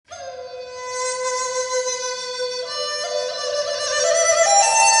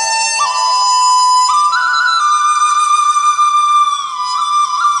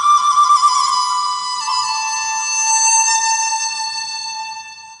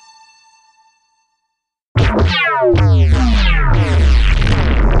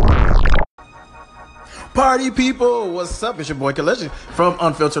Party people, what's up? It's your boy Collision from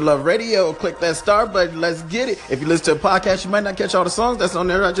Unfiltered Love Radio. Click that star button, let's get it. If you listen to a podcast, you might not catch all the songs that's on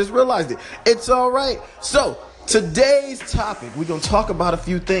there. I just realized it. It's all right. So today's topic, we're going to talk about a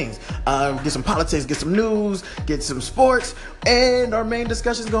few things. Get some politics, get some news, get some sports, and our main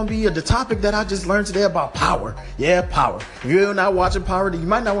discussion is going to be the topic that I just learned today about power. Yeah, power. If you're not watching Power, then you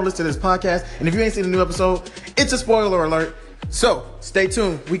might not want to listen to this podcast. And if you ain't seen the new episode, it's a spoiler alert. So stay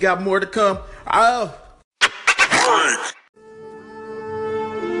tuned. We got more to come.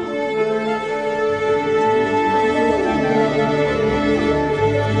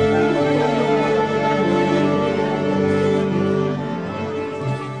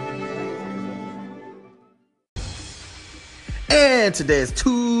 And today is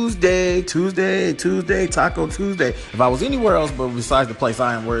Tuesday, Taco Tuesday. If I was anywhere else but besides the place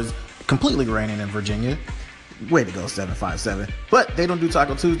I am, where it's completely raining in Virginia, way to go, 757. But they don't do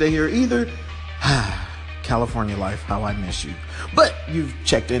Taco Tuesday here either. California life, how I miss you. But you've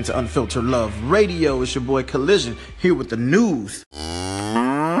checked into Unfiltered Love Radio. It's your boy Collision here with the news.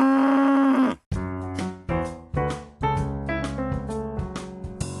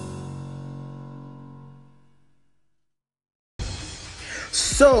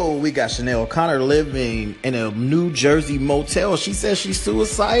 So we got Chanel O'Connor living in a New Jersey motel. She says she's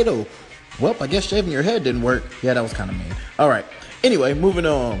suicidal. Well, I guess shaving your head didn't work. Yeah, that was kind of mean. All right. Anyway, moving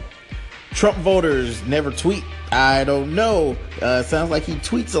on. Trump voters never tweet. I don't know. Sounds like he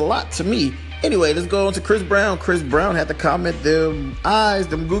tweets a lot to me. Anyway, let's go on to Chris Brown. Chris Brown had to comment them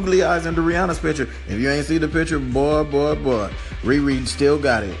googly eyes under Rihanna's picture. If you ain't see the picture, boy. Riri still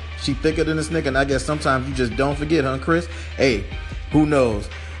got it. She thicker than a snicker, and I guess sometimes you just don't forget, huh, Chris? Hey, who knows?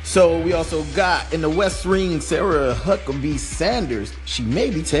 So we also got in the West Wing, Sarah Huckabee Sanders. She may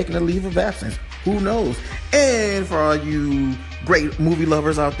be taking a leave of absence. Who knows? And for all you great movie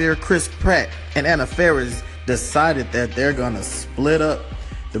lovers out there, Chris Pratt and Anna Faris decided that they're gonna split up.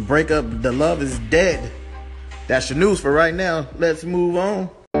 The breakup, the love is dead. That's your news for right now. Let's move on.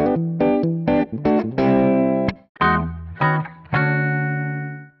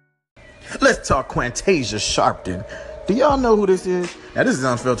 Let's talk Quantasia Sharpton. Do y'all know who this is? Now, this is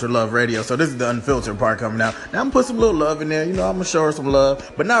Unfiltered Love Radio, so this is the unfiltered part coming out. Now, I'm going to put some little love in there. You know, I'm going to show her some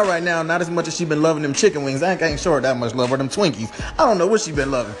love. But not right now, not as much as she been loving them chicken wings. I ain't show her that much love, or them Twinkies. I don't know what she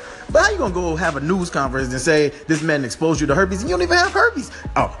been loving. But how you going to go have a news conference and say this man exposed you to herpes and you don't even have herpes?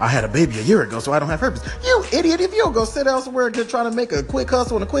 Oh, I had a baby a year ago, so I don't have herpes. You idiot. If you don't go sit elsewhere and just try to make a quick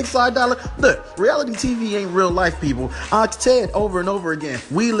hustle and a quick side dollar. Look, reality TV ain't real life, people. I said over and over again,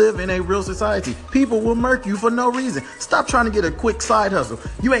 we live in a real society. People will murk you for no reason. Stop trying to get a quick side hustle.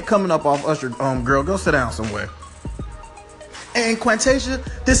 You ain't coming up off Usher, girl. Go sit down somewhere. And Quantasia,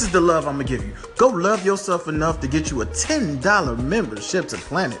 this is the love I'm going to give you. Go love yourself enough to get you a $10 membership to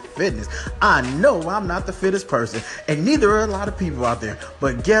Planet Fitness. I know I'm not the fittest person, and neither are a lot of people out there.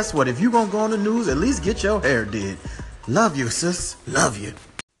 But guess what? If you're going to go on the news, at least get your hair did. Love you, sis. Love you.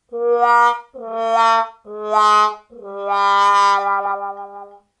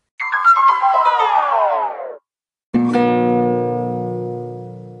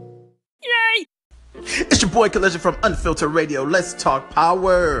 It's your boy Collision from Unfiltered Radio. Let's talk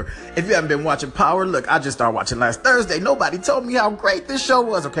power. If you haven't been watching Power, look, I just started watching last Thursday. Nobody told me how great this show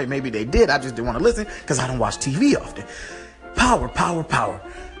was. Okay, maybe they did. I just didn't want to listen because I don't watch TV often. Power.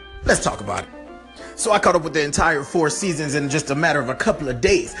 Let's talk about it. So I caught up with the entire 4 seasons in just a matter of a couple of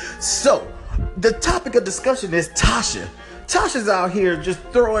days. So the topic of discussion is Tasha. Tasha's out here just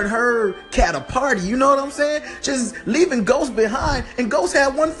throwing her cat a party, you know what I'm saying? Just leaving Ghost behind, and Ghost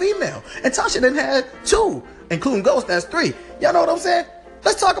had 1 female. And Tasha done had 2, including Ghost, that's 3. Y'all know what I'm saying?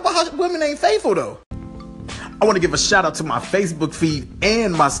 Let's talk about how women ain't faithful, though. I want to give a shout out to my Facebook feed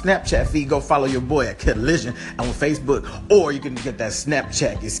and my Snapchat feed. Go follow your boy at Collision on Facebook, or you can get that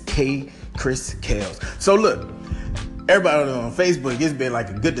Snapchat. It's K Chris Kales. So look, everybody on Facebook, it's been like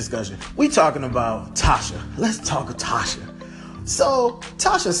a good discussion. We talking about Tasha. Let's talk of Tasha. So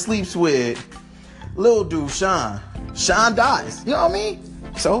Tasha sleeps with little dude Sean. Sean dies. You know what I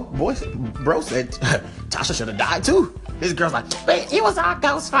mean? So bro said Tasha should have died too. This girl's like, but it was all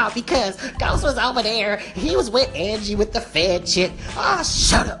Ghost's fault because Ghost was over there. He was with Angie with the Fed shit. ah,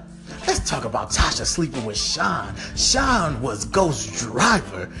 shut up. Let's talk about Tasha sleeping with Sean. Sean was Ghost's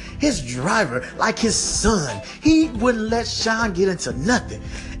driver. His driver, like his son. He wouldn't let Sean get into nothing.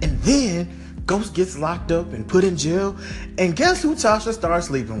 And then Ghost gets locked up and put in jail. And guess who Tasha starts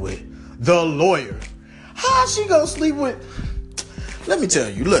sleeping with? The lawyer. How she gonna sleep with? Let me tell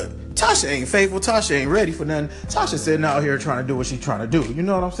you, look, Tasha ain't faithful. Tasha ain't ready for nothing. Tasha sitting out here trying to do what she's trying to do. You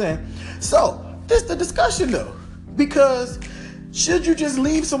know what I'm saying? So this the discussion though. Because should you just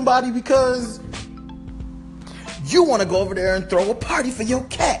leave somebody because you want to go over there and throw a party for your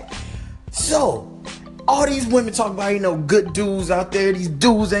cat? So, all these women talk about, good dudes out there. These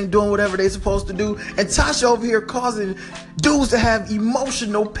dudes ain't doing whatever they supposed to do. And Tasha over here causing dudes to have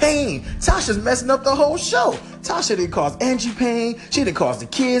emotional pain. Tasha's messing up the whole show. Tasha didn't cause Angie pain. She didn't cause the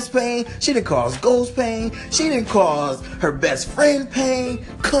kids pain. She didn't cause Ghost pain. She didn't cause her best friend pain.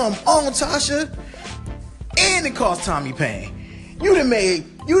 Come on, Tasha. And it caused Tommy pain. You done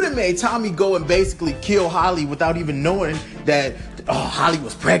made Tommy go and basically kill Holly without even knowing that Holly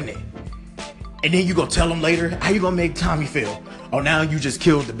was pregnant. And then you gonna tell him later, how you gonna make Tommy feel? Oh, now you just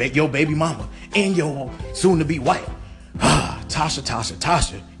killed your baby mama and your soon-to-be wife.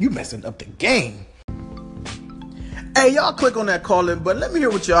 Tasha, you messing up the game. Hey, y'all click on that call-in button. Let me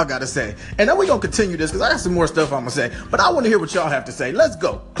hear what y'all got to say. And then we're going to continue this because I got some more stuff I'm going to say. But I want to hear what y'all have to say. Let's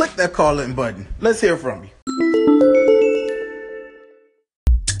go. Click that call-in button. Let's hear from you.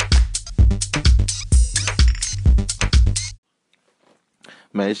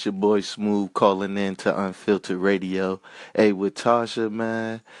 Man, it's your boy Smooth calling in to Unfiltered Radio. Hey, with Tasha,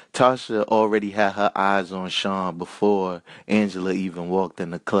 man, Tasha already had her eyes on Sean before Angela even walked in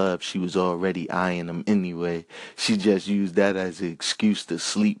the club. She was already eyeing him anyway. She just used that as an excuse to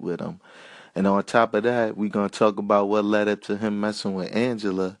sleep with him. And on top of that, we going to talk about what led up to him messing with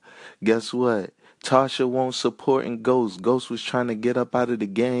Angela. Guess what? Tasha won't support Ghost. Ghost was trying to get up out of the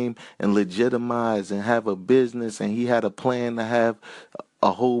game and legitimize and have a business, and he had a plan to have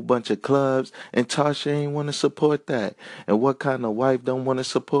a whole bunch of clubs, and Tasha ain't want to support that. And what kind of wife don't want to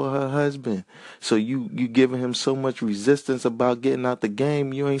support her husband? So you giving him so much resistance about getting out the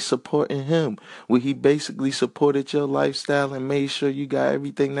game, you ain't supporting him. Well, he basically supported your lifestyle and made sure you got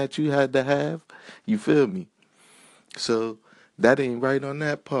everything that you had to have. You feel me? So that ain't right on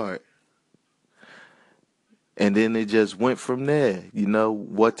that part. And then it just went from there.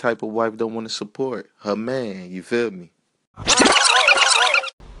 What type of wife don't want to support her man? You feel me?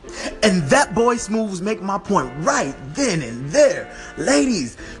 And that boy Smooths make my point right then and there.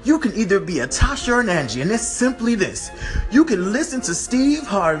 Ladies, you can either be a Tasha or an Angie, and it's simply this. You can listen to Steve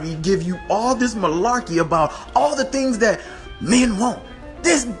Harvey give you all this malarkey about all the things that men want.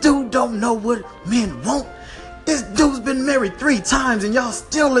 This dude don't know what men want. This dude's been married 3 times and y'all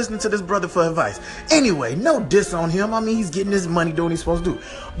still listening to this brother for advice. Anyway, no diss on him. I mean, he's getting his money doing what he's supposed to do.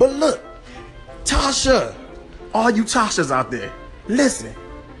 But look, Tasha, all you Tashas out there, listen.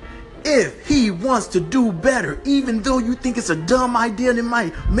 If he wants to do better, even though you think it's a dumb idea and it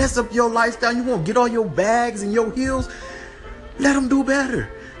might mess up your lifestyle, you won't get all your bags and your heels, let him do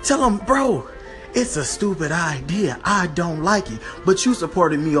better. Tell him, bro, it's a stupid idea. I don't like it. But you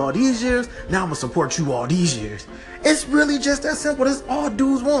supported me all these years. Now I'm going to support you all these years. It's really just that simple. That's all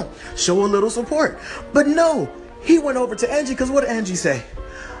dudes want. Show a little support. But no, he went over to Angie because what did Angie say?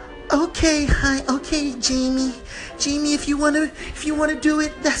 Okay, Jamie, if you want to do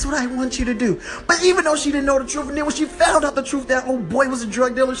it, that's what I want you to do. But even though she didn't know the truth, and then when she found out the truth that old boy was a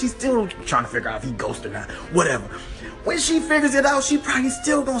drug dealer, she's still trying to figure out if he ghosted or not, whatever. When she figures it out, she probably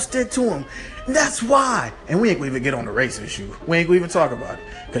still gonna stick to him. That's why. And we ain't gonna even get on the race issue. We ain't gonna even talk about it.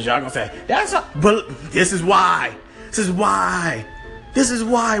 Because y'all gonna say, but this is why. This is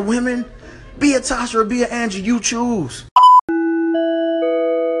why, women. Be a Tasha or be a Angie, you choose.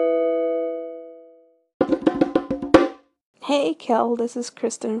 Hey Kel, this is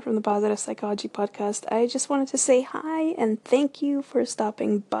Kristen from the Positive Psychology Podcast. I just wanted to say hi and thank you for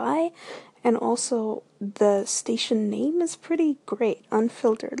stopping by. And also, the station name is pretty great.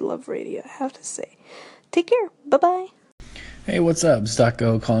 Unfiltered Love Radio, I have to say. Take care. Bye-bye. Hey, what's up? It's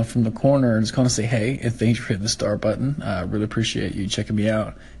Daco calling from the corner. Just calling to say hey and thanks for hitting the star button. I really appreciate you checking me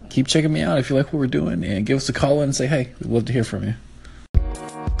out. Keep checking me out if you like what we're doing, and give us a call and say hey. We'd love to hear from you.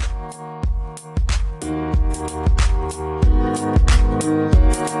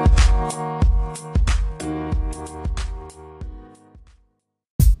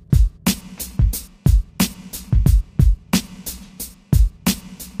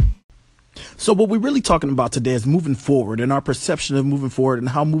 So what we're really talking about today is moving forward and our perception of moving forward and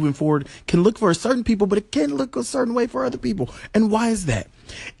how moving forward can look for certain people, but it can look a certain way for other people. And why is that?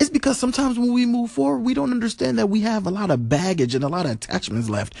 It's because sometimes when we move forward, we don't understand that we have a lot of baggage and a lot of attachments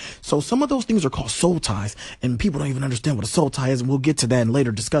left. So some of those things are called soul ties, and people don't even understand what a soul tie is, and we'll get to that in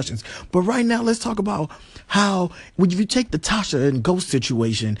later discussions. But right now, let's talk about how, when you take the Tasha and Ghost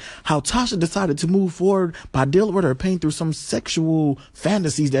situation, how Tasha decided to move forward by dealing with her pain through some sexual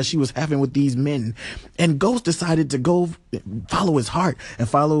fantasies that she was having with these men. And Ghost decided to go follow his heart and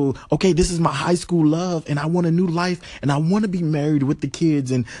follow, okay, this is my high school love, and I want a new life, and I want to be married with the kids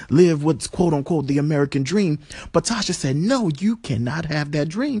kids and live what's quote unquote the American dream. But Tasha said, no, you cannot have that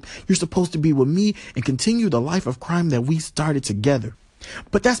dream. You're supposed to be with me and continue the life of crime that we started together.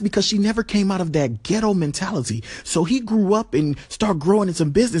 But that's because she never came out of that ghetto mentality. So he grew up and started growing in some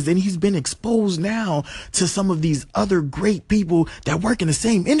business, and he's been exposed now to some of these other great people that work in the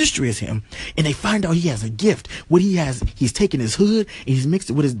same industry as him. And they find out he has a gift. What he has, he's taken his hood and he's mixed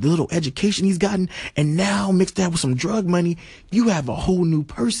it with his little education he's gotten, and now mixed that with some drug money, you have a whole new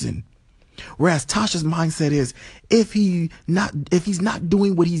person. Whereas Tasha's mindset is, if he's not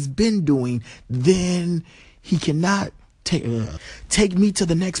doing what he's been doing, then he cannot take me to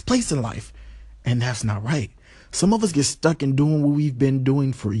the next place in life. And that's not right. Some of us get stuck in doing what we've been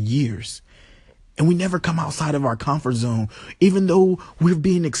doing for years, and we never come outside of our comfort zone, even though we're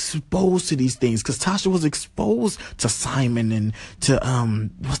being exposed to these things. Because Tasha was exposed to Simon and to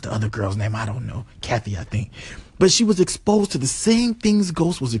what's the other girl's name? I don't know. Kathy, I think. But she was exposed to the same things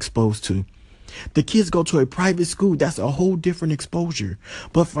Ghost was exposed to. The kids go to a private school. That's a whole different exposure.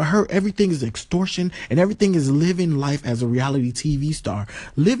 But for her, everything is extortion, and everything is living life as a reality TV star.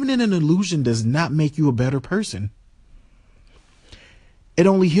 Living in an illusion does not make you a better person. It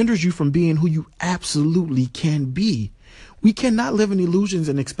only hinders you from being who you absolutely can be. We cannot live in illusions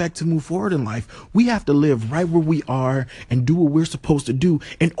and expect to move forward in life. We have to live right where we are and do what we're supposed to do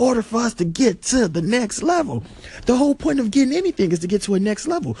in order for us to get to the next level. The whole point of getting anything is to get to a next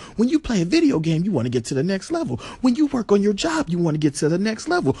level. When you play a video game, you want to get to the next level. When you work on your job, you want to get to the next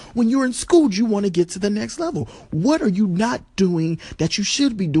level. When you're in school, you want to get to the next level. What are you not doing that you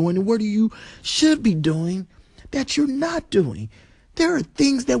should be doing? And what are you should be doing that you're not doing? There are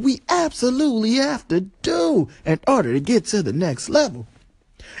things that we absolutely have to do in order to get to the next level.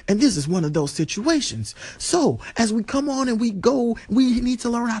 And this is one of those situations. So as we come on and we go, we need to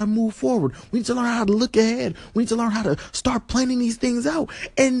learn how to move forward. We need to learn how to look ahead. We need to learn how to start planning these things out.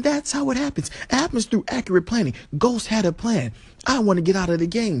 And that's how it happens. It happens through accurate planning. Ghost had a plan. I want to get out of the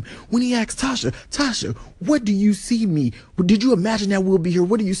game. When he asked Tasha, what do you see me? Did you imagine that we'll be here?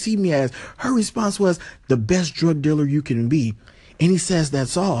 What do you see me as? Her response was, the best drug dealer you can be. And he says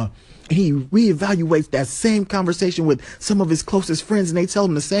that's all. And he reevaluates that same conversation with some of his closest friends, and they tell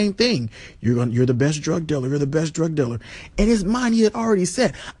him the same thing. You're the best drug dealer. You're the best drug dealer. In his mind, he had already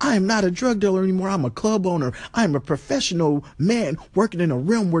said, I am not a drug dealer anymore. I'm a club owner. I'm a professional man working in a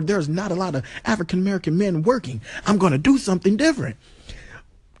realm where there's not a lot of African-American men working. I'm going to do something different.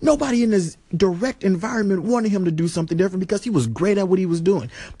 Nobody in his direct environment wanted him to do something different because he was great at what he was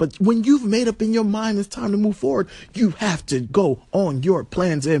doing. But when you've made up in your mind it's time to move forward, you have to go on your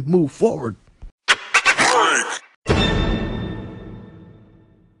plans and move forward.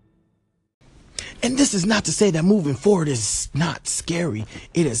 And this is not to say that moving forward is not scary.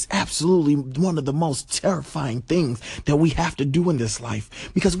 It is absolutely one of the most terrifying things that we have to do in this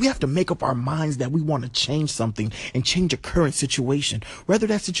life, because we have to make up our minds that we want to change something and change a current situation. Whether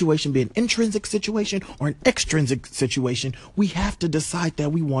that situation be an intrinsic situation or an extrinsic situation, we have to decide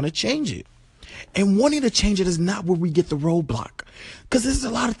that we want to change it. And wanting to change it is not where we get the roadblock. Because there's a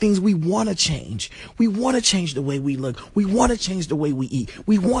lot of things we want to change. We want to change the way we look. We want to change the way we eat.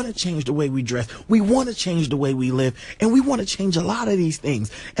 We want to change the way we dress. We want to change the way we live. And we want to change a lot of these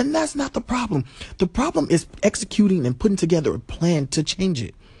things. And that's not the problem. The problem is executing and putting together a plan to change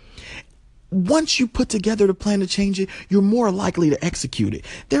it. Once you put together the plan to change it, you're more likely to execute it.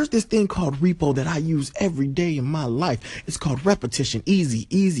 There's this thing called repo that I use every day in my life. It's called repetition.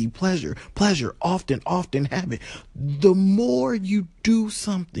 Easy, pleasure, often, habit. The more you do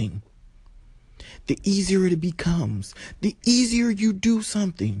something, the easier it becomes. The easier you do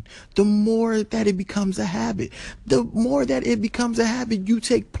something, the more that it becomes a habit. The more that it becomes a habit, you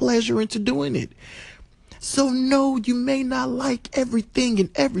take pleasure into doing it. So no, you may not like everything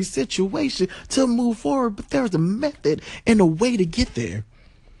in every situation to move forward, but there's a method and a way to get there.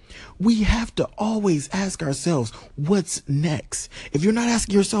 We have to always ask ourselves, what's next? If you're not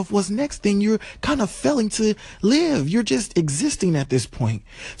asking yourself what's next, then you're kind of failing to live. You're just existing at this point.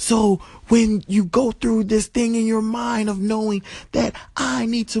 So when you go through this thing in your mind of knowing that I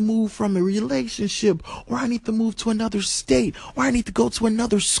need to move from a relationship, or I need to move to another state, or I need to go to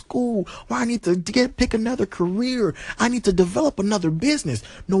another school, or I need to pick another career, I need to develop another business,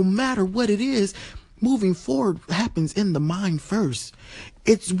 no matter what it is, moving forward happens in the mind first.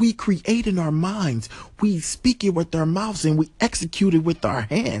 We create in our minds, we speak it with our mouths, and we execute it with our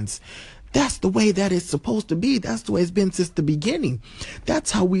hands. That's the way that it's supposed to be. That's the way it's been since the beginning.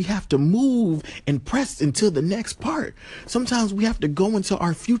 That's how we have to move and press into the next part. Sometimes we have to go into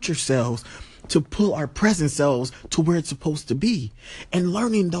our future selves to pull our present selves to where it's supposed to be. And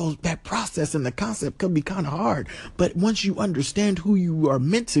learning that process and the concept can be kind of hard. But once you understand who you are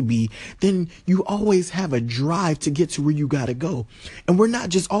meant to be, then you always have a drive to get to where you got to go. And we're not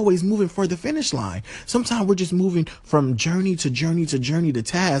just always moving for the finish line. Sometimes we're just moving from journey to journey to journey to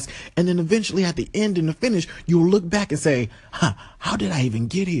task. And then eventually at the end and the finish, you'll look back and say, how did I even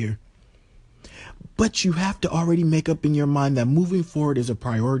get here? But you have to already make up in your mind that moving forward is a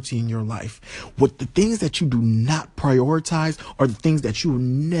priority in your life. What the things that you do not prioritize are the things that you will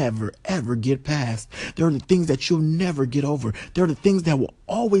never, ever get past. They're the things that you'll never get over. They're the things that will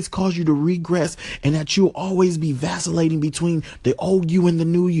always cause you to regress and that you'll always be vacillating between the old you and the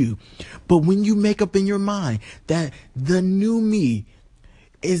new you. But when you make up in your mind that the new me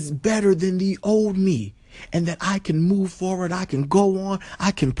is better than the old me, and that I can move forward, I can go on,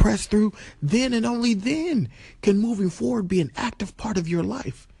 I can press through, then and only then can moving forward be an active part of your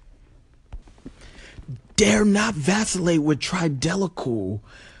life. Dare not vacillate with tridelical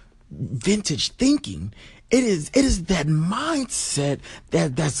vintage thinking. It is that mindset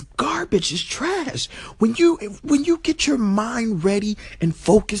that's garbage, is trash. When you get your mind ready and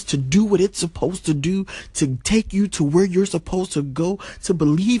focused to do what it's supposed to do, to take you to where you're supposed to go, to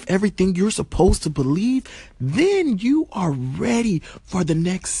believe everything you're supposed to believe, then you are ready for the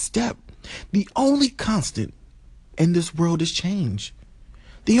next step. The only constant in this world is change.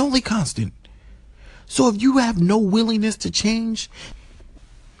 The only constant. So if you have no willingness to change,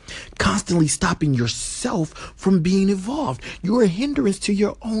 constantly stopping yourself from being evolved, you're a hindrance to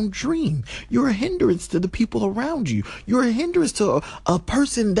your own dream. You're a hindrance to the people around you. You're a hindrance to a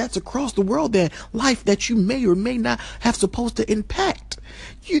person that's across the world, that life that you may or may not have supposed to impact.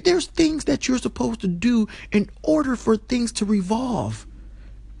 There's things that you're supposed to do in order for things to revolve.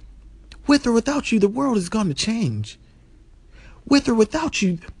 With or without you, the world is going to change. With or without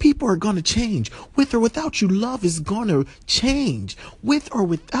you, people are going to change. With or without you, love is going to change. With or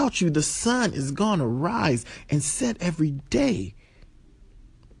without you, the sun is going to rise and set every day.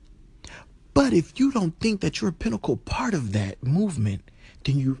 But if you don't think that you're a pinnacle part of that movement,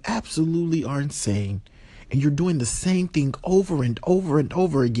 then you absolutely are insane. And you're doing the same thing over and over and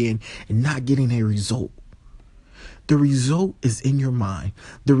over again and not getting a result. The result is in your mind.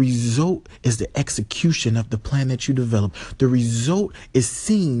 The result is the execution of the plan that you developed. The result is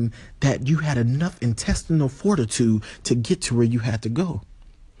seeing that you had enough intestinal fortitude to get to where you had to go.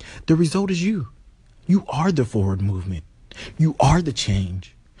 The result is you. You are the forward movement. You are the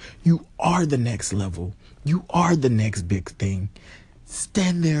change. You are the next level. You are the next big thing.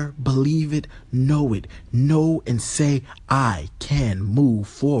 Stand there, believe it, know and say, I can move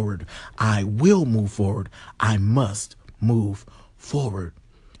forward. I will move forward. I must move forward.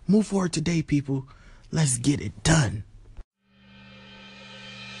 Move forward today, people. Let's get it done.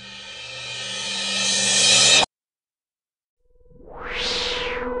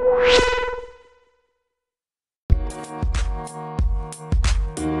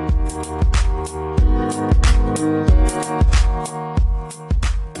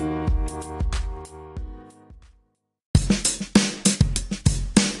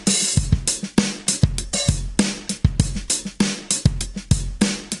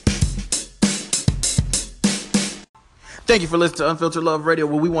 Thank you for listening to Unfiltered Love Radio,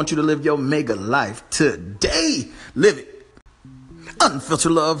 where we want you to live your mega life today. Live it.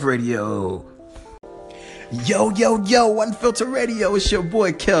 Unfiltered Love Radio. Yo, Unfiltered Radio. It's your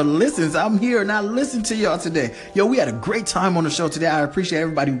boy, Kel Listens. I'm here and I listen to y'all today. Yo, we had a great time on the show today. I appreciate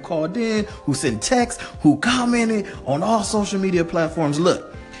everybody who called in, who sent texts, who commented on all social media platforms.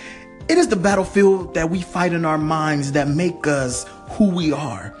 Look, it is the battlefield that we fight in our minds that make us who we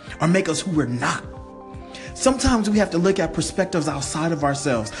are or make us who we're not. Sometimes we have to look at perspectives outside of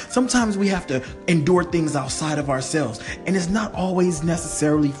ourselves. Sometimes we have to endure things outside of ourselves. And it's not always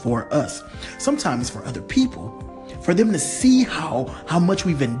necessarily for us. Sometimes for other people. For them to see how much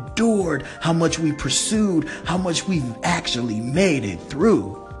we've endured, how much we pursued, how much we've actually made it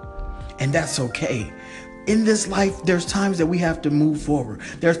through. And that's okay. In this life, there's times that we have to move forward.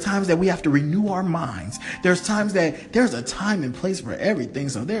 There's times that we have to renew our minds. There's times that there's a time and place for everything.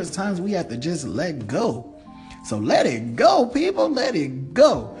 So there's times we have to just let go. So let it go, people. Let it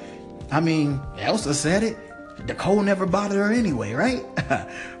go. I mean, Elsa said it. The cold never bothered her anyway, right?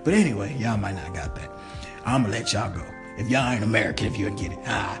 But anyway, y'all might not got that. I'm going to let y'all go. If y'all ain't American, if you didn't get it.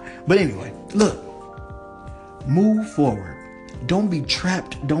 But anyway, look. Move forward. Don't be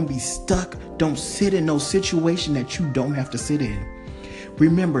trapped. Don't be stuck. Don't sit in no situation that you don't have to sit in.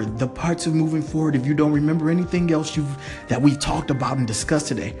 Remember the parts of moving forward. If you don't remember anything else that we talked about and discussed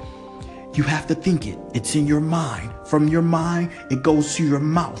today, You have to think it. It's in your mind. From your mind, it goes to your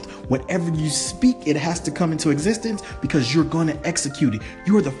mouth. Whatever you speak, it has to come into existence because you're going to execute it.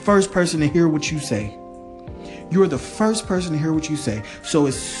 You are the first person to hear what you say. You're the first person to hear what you say. So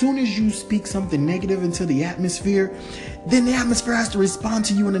as soon as you speak something negative into the atmosphere, then the atmosphere has to respond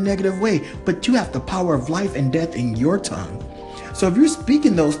to you in a negative way. But you have the power of life and death in your tongue. So if you're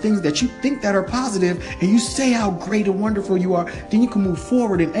speaking those things that you think that are positive and you say how great and wonderful you are, then you can move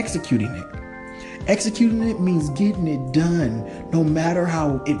forward in executing it. Executing it means getting it done, no matter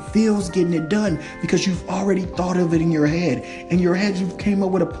how it feels, getting it done, because you've already thought of it in your head. In your head, you've came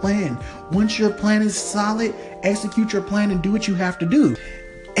up with a plan. Once your plan is solid, execute your plan and do what you have to do.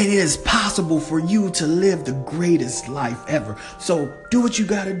 It is possible for you to live the greatest life ever. So do what you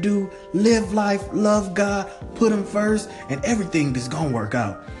got to do. Live life, love God, put him first, and everything is going to work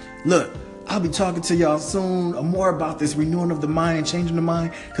out. Look, I'll be talking to y'all soon more about this renewing of the mind and changing the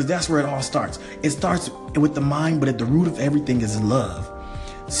mind, because that's where it all starts. It starts with the mind, but at the root of everything is love.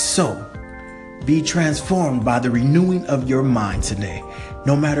 So be transformed by the renewing of your mind today.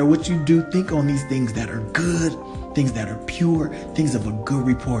 No matter what you do, think on these things that are good, things that are pure, things of a good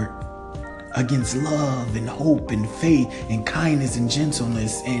report. Against love and hope and faith and kindness and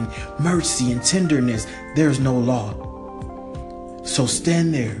gentleness and mercy and tenderness, there's no law. So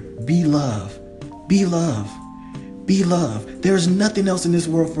stand there, be love, be love, be love. There's nothing else in this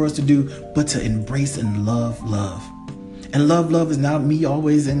world for us to do but to embrace and love love. And love is not me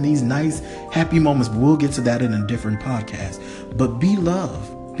always in these nice, happy moments, but we'll get to that in a different podcast. But be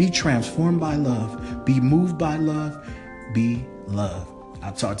love, be transformed by love, be moved by love, be love.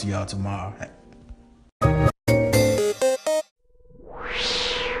 I'll talk to y'all tomorrow.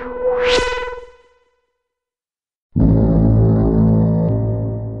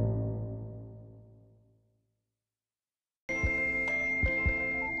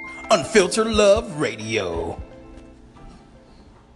 Unfiltered Love Radio.